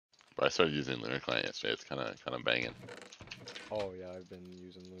I started using Lunar Client yesterday. It's kind of banging. Oh yeah, I've been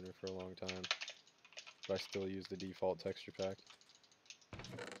using Lunar for a long time, but I still use the default texture pack.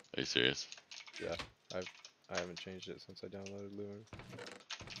 Are you serious? Yeah, I haven't changed it since I downloaded Lunar.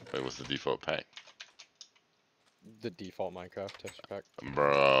 Wait, what's the default pack? The default Minecraft texture pack.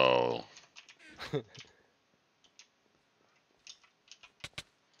 Bro.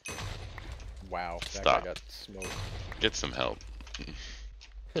 Wow, that Stop. guy got smoked. Get some help.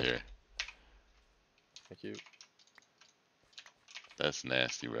 Here. Thank you. That's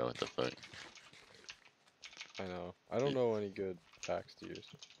nasty, bro. What the fuck? I know. I don't know any good packs to use.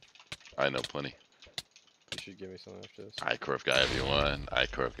 I know plenty. You should give me some after this. SwiftGaia V1,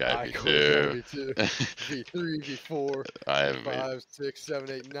 SwiftGaia V2, V2. V3, V4, I have V5, 6,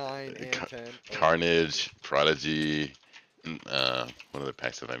 7, 8, 9, and 10. Carnage, Prodigy. What other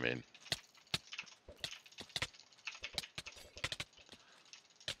packs have I made?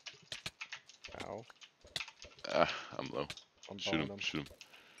 Ow. I'm low. I'm Shoot him, bombing him. shoot him.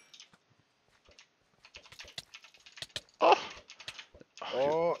 Oh!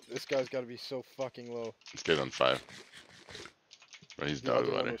 Oh, this guy's got to be so fucking low. This guy's on 5. Bro, he's The dog other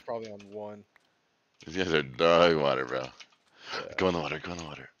one water. was probably on 1. These guys are dog water, bro. Yeah. Go in the water, go in the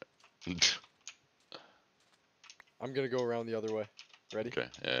water. I'm gonna go around the other way. Ready? Okay,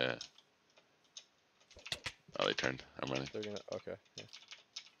 yeah. Oh, they turned. I'm running. They're gonna. Okay. Yeah.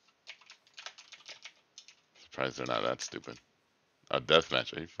 Surprised they're not that stupid. A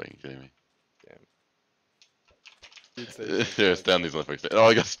deathmatch? Are you fucking kidding me? Damn. You'd say something Here, like stand that. these motherfuckers. Oh,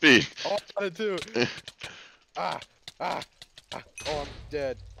 I got speed. Oh, I got it too. Ah. Oh, I'm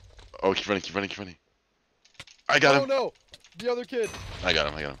dead. Oh, keep running, keep running, keep running. I got him. Oh no, the other kid. I got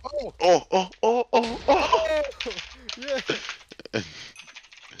him, I got him. Oh. Oh, oh, oh, oh, oh. Yeah.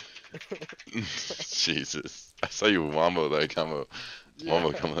 Jesus. I saw you wombo that combo. Yeah.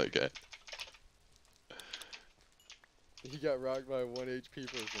 Wombo combo that guy. He got rocked by a 1 HP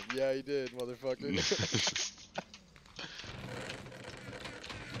person. Yeah, he did, motherfucker.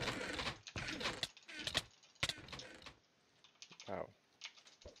 Ow.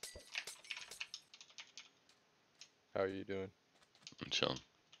 How are you doing? I'm chilling.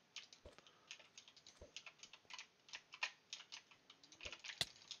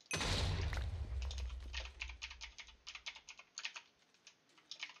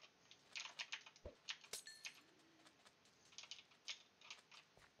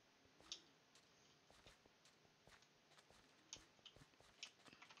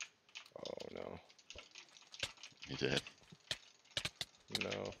 Oh no. You did. No.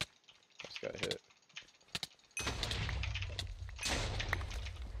 Just got hit.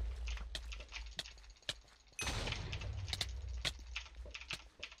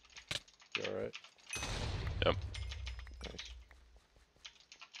 You alright? Yep. Nice.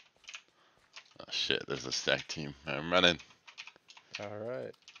 Oh shit, there's a stack team. I'm running.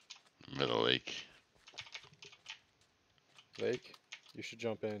 Alright. Middle lake. Lake, you should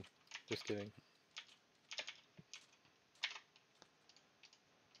jump in. Just kidding.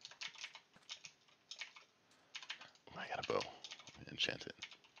 Oh, I got a bow. Enchant it.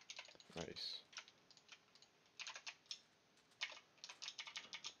 Nice.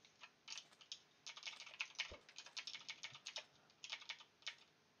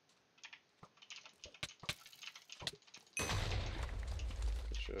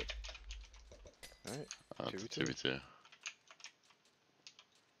 Good shit. Alright. 2v2. 2v2.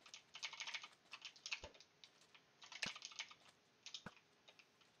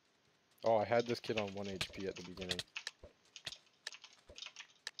 Oh, I had this kid on 1 HP at the beginning.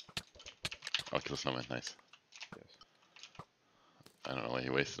 I'll kill snowman. Nice. Yes. I don't know why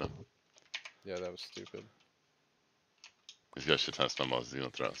he wasted them. Yeah, that was stupid. He's got a shit ton of snowballs he's gonna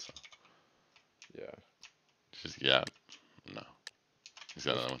throw, so. Yeah. Just, yeah. No. He's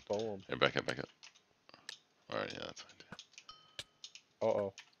got another one. Bow him. Here, back up, back up. Alright, yeah, that's fine too.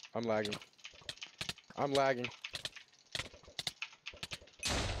 Uh-oh. I'm lagging. I'm lagging.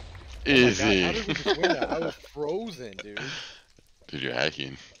 Easy. Oh my God, how did we just win that? I was frozen, dude. Dude, you're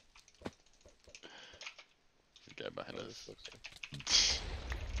hacking. The guy behind Oh, us. this looks like...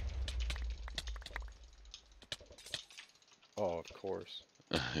 Oh, of course.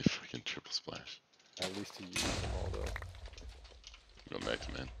 He fucking triple splash. At least he used them all, though. Go back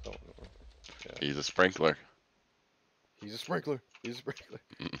to man. Don't know. Yeah. He's a sprinkler. He's a sprinkler. He's a sprinkler.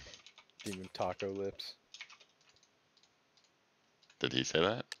 Mm. Demon taco lips. Did he say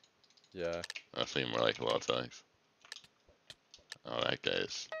that? Yeah. I was thinking more like lots of times. Oh, that guy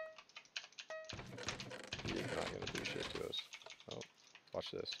is. He is not gonna do shit to us. Oh,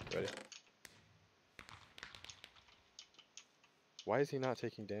 watch this. Ready? Why is he not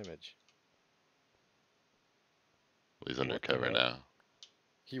taking damage? He's What the undercover heck? now.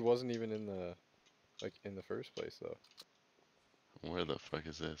 He wasn't even in the, like, in the first place, though. Where the fuck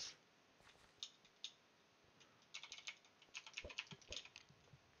is this?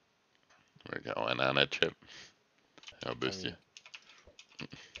 We're going on a trip. I'll boost you.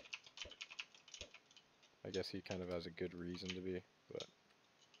 I guess he kind of has a good reason to be, but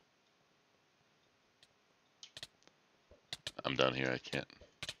I'm down here, I can't.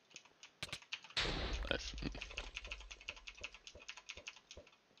 Nice.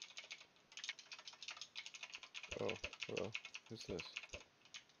 oh, well, who's this?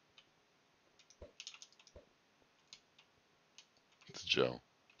 It's Joe.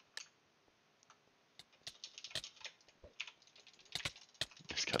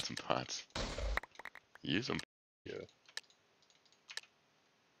 He's got some pots. Use them. Yeah.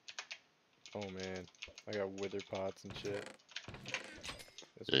 Oh man, I got wither pots and shit.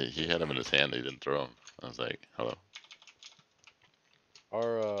 Yeah, he had them in his hand, he didn't throw them. I was like, hello.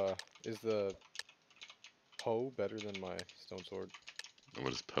 Is the hoe better than my stone sword?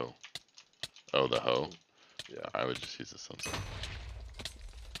 What is Poe? Oh, the hoe? Yeah. I would just use the stone sword.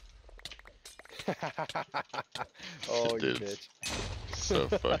 Oh, you Dude, bitch. so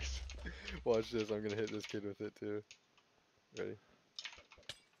fucked. Watch this, I'm gonna hit this kid with it too. Ready?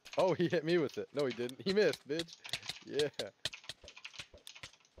 Oh, he hit me with it. No, he didn't. He missed, bitch. Yeah.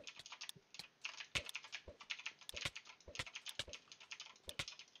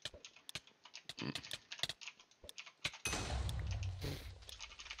 Mm.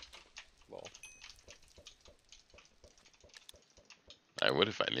 Lol. I would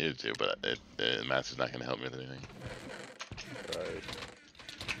if I needed to, but the master's not gonna help me with anything. Right.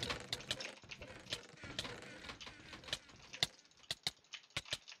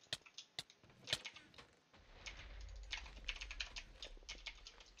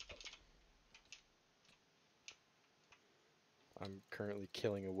 I'm currently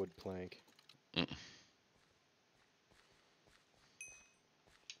killing a wood plank. Mm.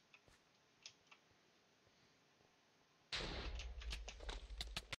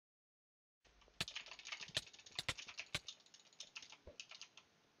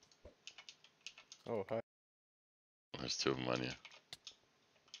 Oh, hi. There's two of them on you.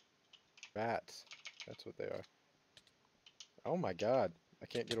 Bats. That's what they are. Oh my god. I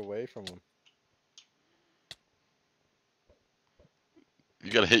can't get away from them.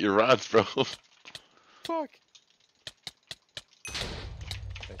 You gotta hit your rods, bro. Fuck.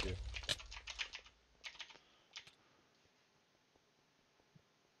 Thank you.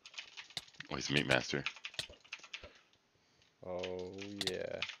 Oh, he's meat master. Oh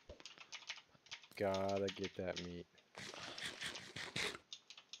yeah. Gotta get that meat.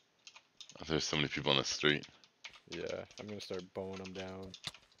 Oh, there's so many people on the street. Yeah, I'm gonna start bowing them down.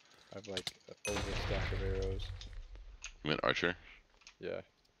 I have like an overstack of arrows. You meant archer? Yeah.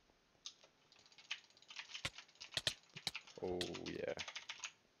 Oh yeah.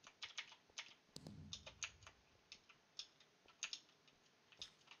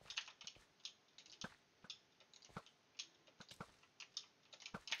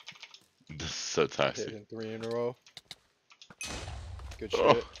 This is so toxic. Hitting 3 in a row. Good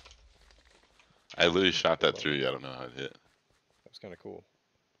Oh, shit. I literally shot that Well, through you. I don't know how it hit. that was kind of cool.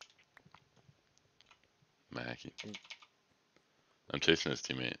 Mackie. I'm- I'm chasing his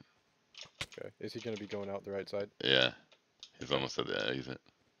teammate. Okay. Is he gonna be going out the right side? Yeah, he's Okay. almost at the exit.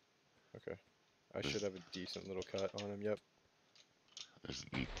 Okay. I should have a decent little cut on him. Yep. There's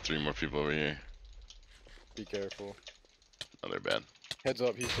 3 more people over here. Be careful. Oh, they're bad. Heads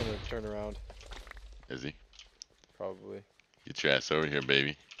up, he's gonna turn around. Is he? Probably. Get your ass over here,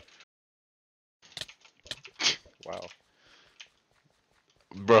 baby. Wow.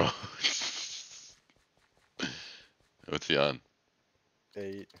 Bro. What's he on?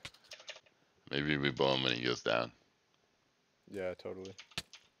 8. Maybe we blow him when he goes down. Yeah, totally.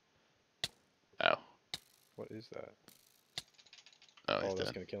 Ow. What is that? Oh, Oh, he's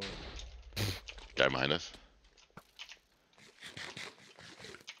that's dead. gonna kill him. Guy behind us.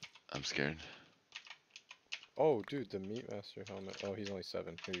 I'm scared. Oh, dude, the meat master helmet. Oh, he's only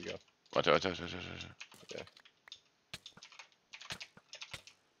 7. Here you go. Watch out, watch out, watch out, watch out. Yeah.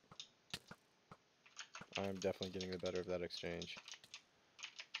 I'm definitely getting the better of that exchange.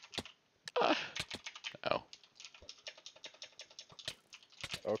 Ah. Ow.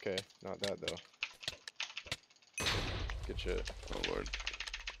 Okay, not that though. Good shit. Oh, Lord.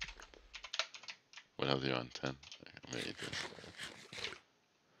 What health are you on? 10? Okay, I'm gonna eat this.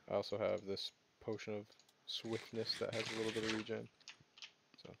 I also have this potion of swiftness that has a little bit of regen.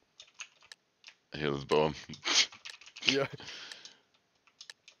 So. Here, let's blow him. Yeah.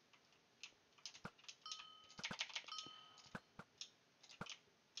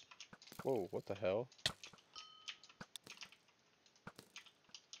 Whoa, what the hell?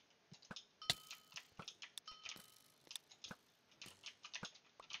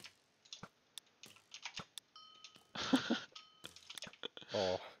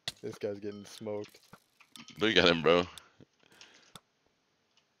 Oh, this guy's getting smoked. Look at him, bro.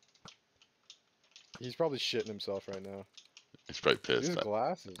 He's probably shitting himself right now. He's probably pissed. This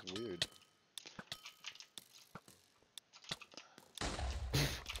glass is weird.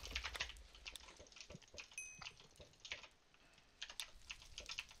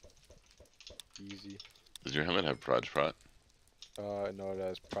 Easy. Does your helmet have Prod Prot? No, it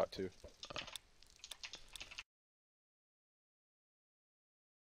has Prot 2. Oh.